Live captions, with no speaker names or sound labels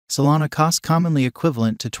Solana cost commonly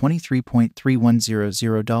equivalent to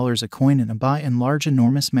 $23.3100 a coin in a by and large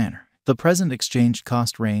enormous manner. The present exchange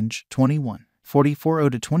cost range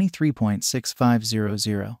 $21.440 to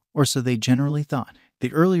 $23.6500, or so they generally thought.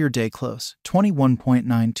 The earlier day close,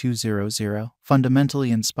 $21.9200,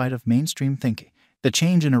 fundamentally in spite of mainstream thinking. The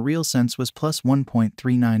change in a real sense was plus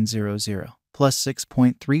 $1.3900, plus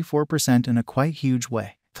 6.34% in a quite huge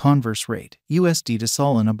way. Converse rate, USD to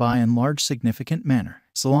Sol in a by and large significant manner.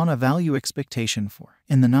 Solana value expectation for,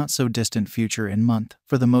 in the not-so-distant future in month,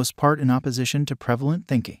 for the most part in opposition to prevalent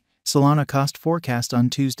thinking. Solana cost forecast on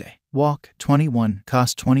Tuesday. Walk, 21,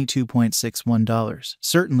 cost $22.61.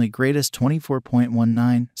 Certainly greatest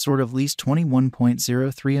 $24.19, sort of least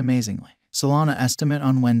 $21.03 amazingly. Solana estimate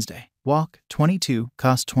on Wednesday. Walk, 22,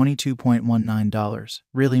 cost $22.19.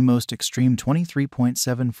 Really most extreme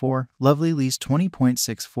 $23.74, lovely least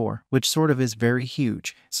 $20.64, which sort of is very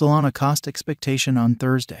huge. Solana cost expectation on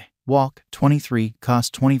Thursday. Walk, 23,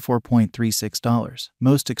 cost $24.36.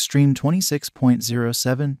 Most extreme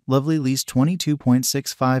 $26.07, lovely least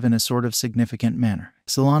 $22.65 in a sort of significant manner.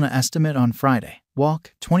 Solana estimate on Friday.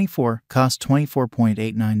 Walk, 24, cost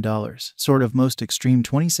 $24.89. Sort of most extreme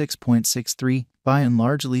 $26.63, by and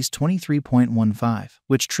large least $23.15,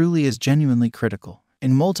 which truly is genuinely critical.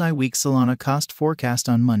 In multi-week Solana cost forecast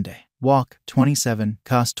on Monday. Walk, 27,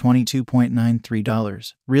 cost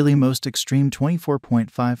 $22.93. Really most extreme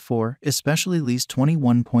 $24.54, especially least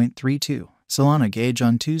 $21.32. Solana gauge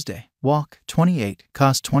on Tuesday. Walk, 28,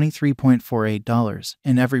 cost $23.48.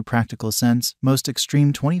 In every practical sense, most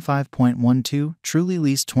extreme $25.12, truly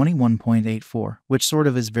least $21.84, which sort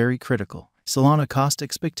of is very critical. Solana cost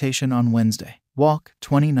expectation on Wednesday. Walk,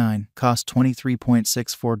 29, cost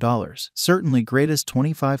 $23.64. Certainly greatest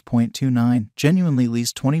 $25.29, genuinely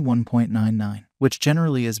least $21.99, which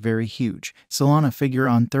generally is very huge. Solana figure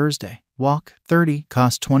on Thursday. Walk, 30,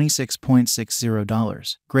 cost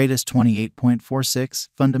 $26.60. Greatest $28.46,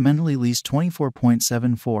 fundamentally least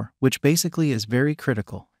 $24.74, which basically is very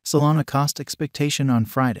critical. Solana cost expectation on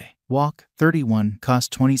Friday. Walk, 31,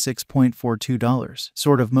 cost $26.42.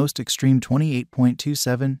 Sort of most extreme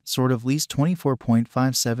 $28.27, sort of least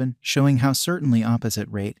 $24.57, showing how certainly opposite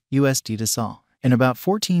rate, USD to Sol. In about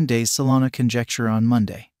 14 days Solana conjecture on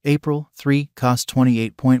Monday. April 3, cost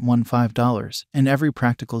 $28.15. In every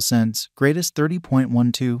practical sense, greatest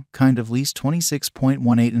 $30.12, kind of least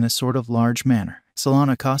 $26.18 in a sort of large manner.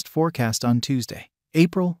 Solana cost forecast on Tuesday.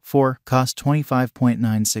 April 4, cost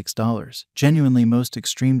 $25.96. Genuinely most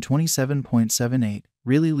extreme $27.78,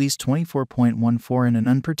 really least $24.14 in an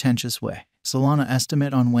unpretentious way. Solana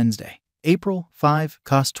estimate on Wednesday. April 5,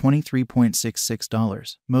 cost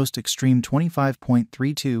 $23.66. Most extreme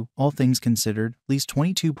 $25.32, all things considered, least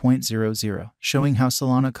 $22.00, showing how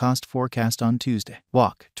Solana cost forecast on Tuesday.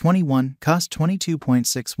 Walk, 21, cost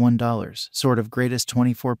 $22.61. Sort of greatest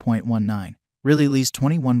 $24.19. Really least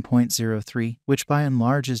 $21.03, which by and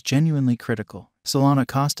large is genuinely critical. Solana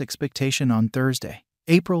cost expectation on Thursday.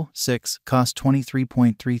 April 6, cost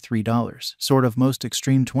 $23.33. Sort of most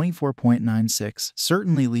extreme $24.96,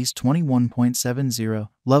 certainly least $21.70,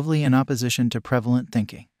 lovely in opposition to prevalent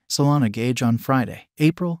thinking. Solana gauge on Friday.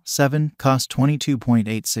 April 7, cost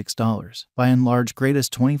 $22.86. By and large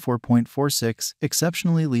greatest $24.46,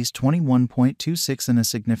 exceptionally least $21.26 in a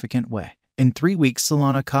significant way. In 3 weeks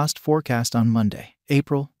Solana cost forecast on Monday.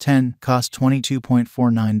 April 10, cost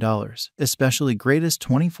 $22.49, especially greatest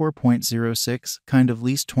 $24.06, kind of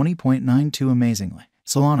least $20.92 amazingly.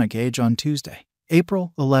 Solana gauge on Tuesday.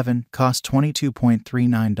 April 11, cost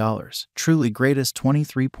 $22.39, truly greatest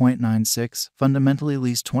 $23.96, fundamentally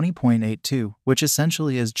least $20.82, which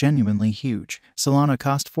essentially is genuinely huge. Solana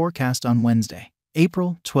cost forecast on Wednesday.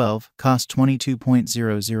 April 12, cost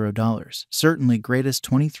 $22.00, certainly greatest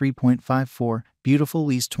 $23.54, beautiful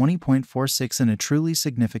least $20.46 in a truly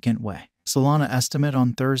significant way. Solana estimate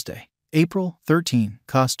on Thursday. April 13,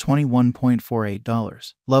 cost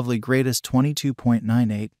 $21.48, lovely greatest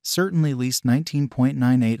 $22.98, certainly least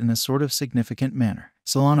 $19.98 in a sort of significant manner.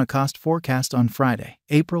 Solana cost forecast on Friday.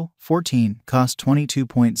 April 14, cost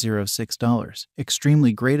 $22.06,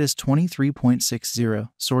 extremely greatest $23.60,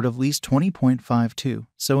 sort of least $20.52,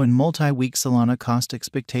 so in multi-week Solana cost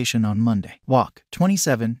expectation on Monday. Walk,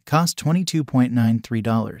 27, cost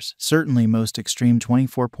 $22.93, certainly most extreme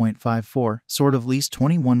 $24.54, sort of least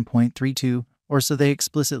 $21.32, or so they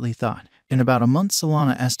explicitly thought. In about a month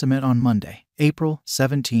Solana estimate on Monday. April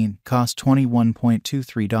 17, cost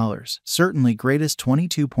 $21.23, certainly greatest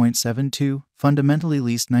 $22.72, fundamentally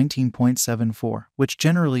least $19.74, which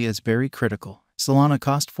generally is very critical. Solana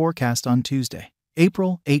cost forecast on Tuesday.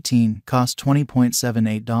 April 18 cost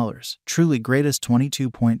 $20.78, truly greatest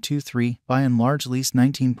 22.23, by and large least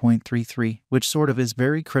 19.33, which sort of is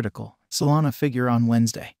very critical. Solana figure on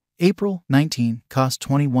Wednesday. April 19 cost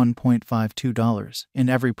 $21.52, in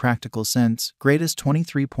every practical sense, greatest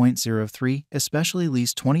 23.03, especially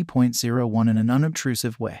least 20.01 in an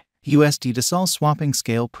unobtrusive way. USD to SOL swapping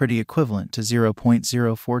scale pretty equivalent to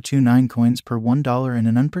 0.0429 coins per $1 in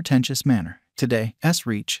an unpretentious manner. Today,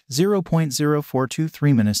 S-reach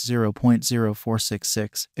 0.0423 minus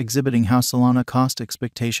 0.0466, exhibiting how Solana cost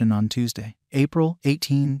expectation on Tuesday. April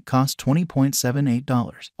 18 cost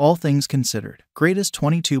 $20.78. All things considered, greatest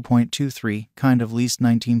 22.23, kind of least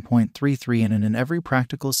 19.33 in an every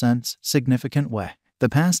practical sense, significant way. The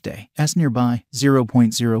past day, S nearby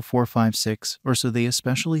 0.0456, or so they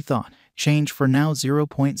especially thought. Change for now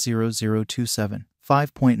 0.0027,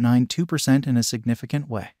 5.92% in a significant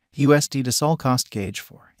way. USD to SOL cost gauge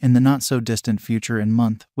for, in the not-so-distant future and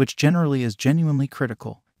month, which generally is genuinely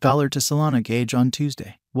critical. Dollar to Solana gauge on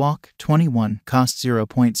Tuesday. Walk 21 cost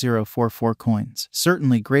 0.044 coins,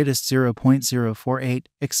 certainly greatest 0.048,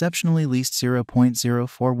 exceptionally least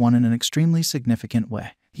 0.041 in an extremely significant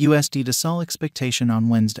way. USD to SOL expectation on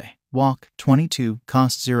Wednesday. Walk 22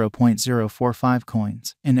 cost 0.045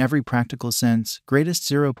 coins, in every practical sense, greatest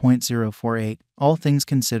 0.048, all things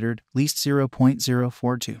considered, least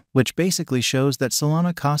 0.042, which basically shows that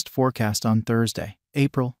Solana cost forecast on Thursday,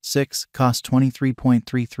 April 6 cost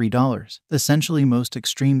 $23.33, essentially most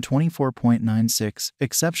extreme 24.96,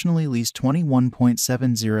 exceptionally least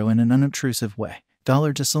 21.70 in an unobtrusive way.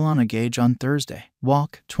 Dollar to Solana gauge on Thursday.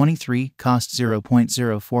 Walk 23 cost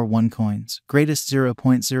 0.041 coins, greatest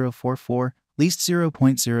 0.044, least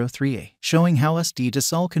 0.038, showing how USD to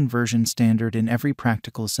SOL conversion standard in every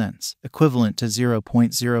practical sense, equivalent to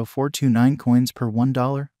 0.0429 coins per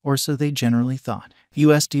 $1, or so they generally thought.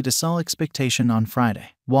 USD to SOL expectation on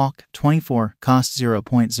Friday. Walk 24 cost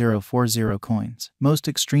 0.040 coins, most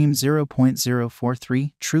extreme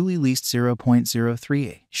 0.043, truly least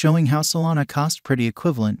 0.038, showing how Solana cost pretty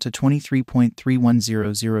equivalent to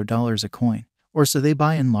 $23.3100 a coin, or so they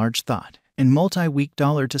by and large thought. In multi-week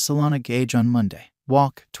dollar to Solana gauge on Monday.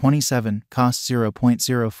 Walk 27 cost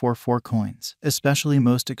 0.044 coins, especially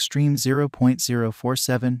most extreme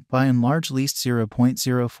 0.047, by and large least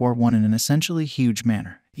 0.041 in an essentially huge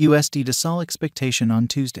manner. USD to SOL expectation on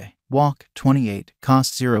Tuesday. Walk 28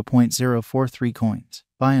 cost 0.043 coins,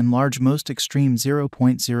 by and large most extreme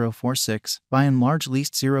 0.046, by and large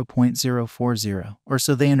least 0.040, or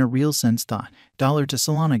so they in a real sense thought. Dollar to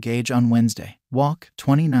Solana gauge on Wednesday. Walk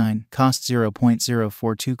 29 cost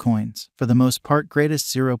 0.042 coins, for the most part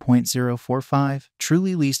greatest 0.045,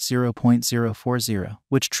 truly least 0.040,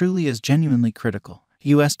 which truly is genuinely critical.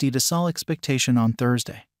 USD to SOL expectation on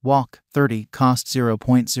Thursday. Walk 30 cost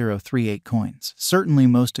 0.038 coins, certainly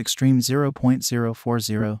most extreme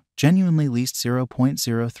 0.040, genuinely least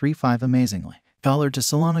 0.035 amazingly. Dollar to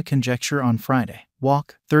Solana conjecture on Friday.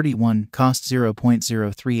 Walk 31 cost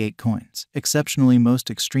 0.038 coins, exceptionally most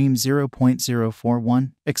extreme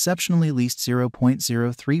 0.041, exceptionally least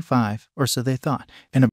 0.035, or so they thought. In a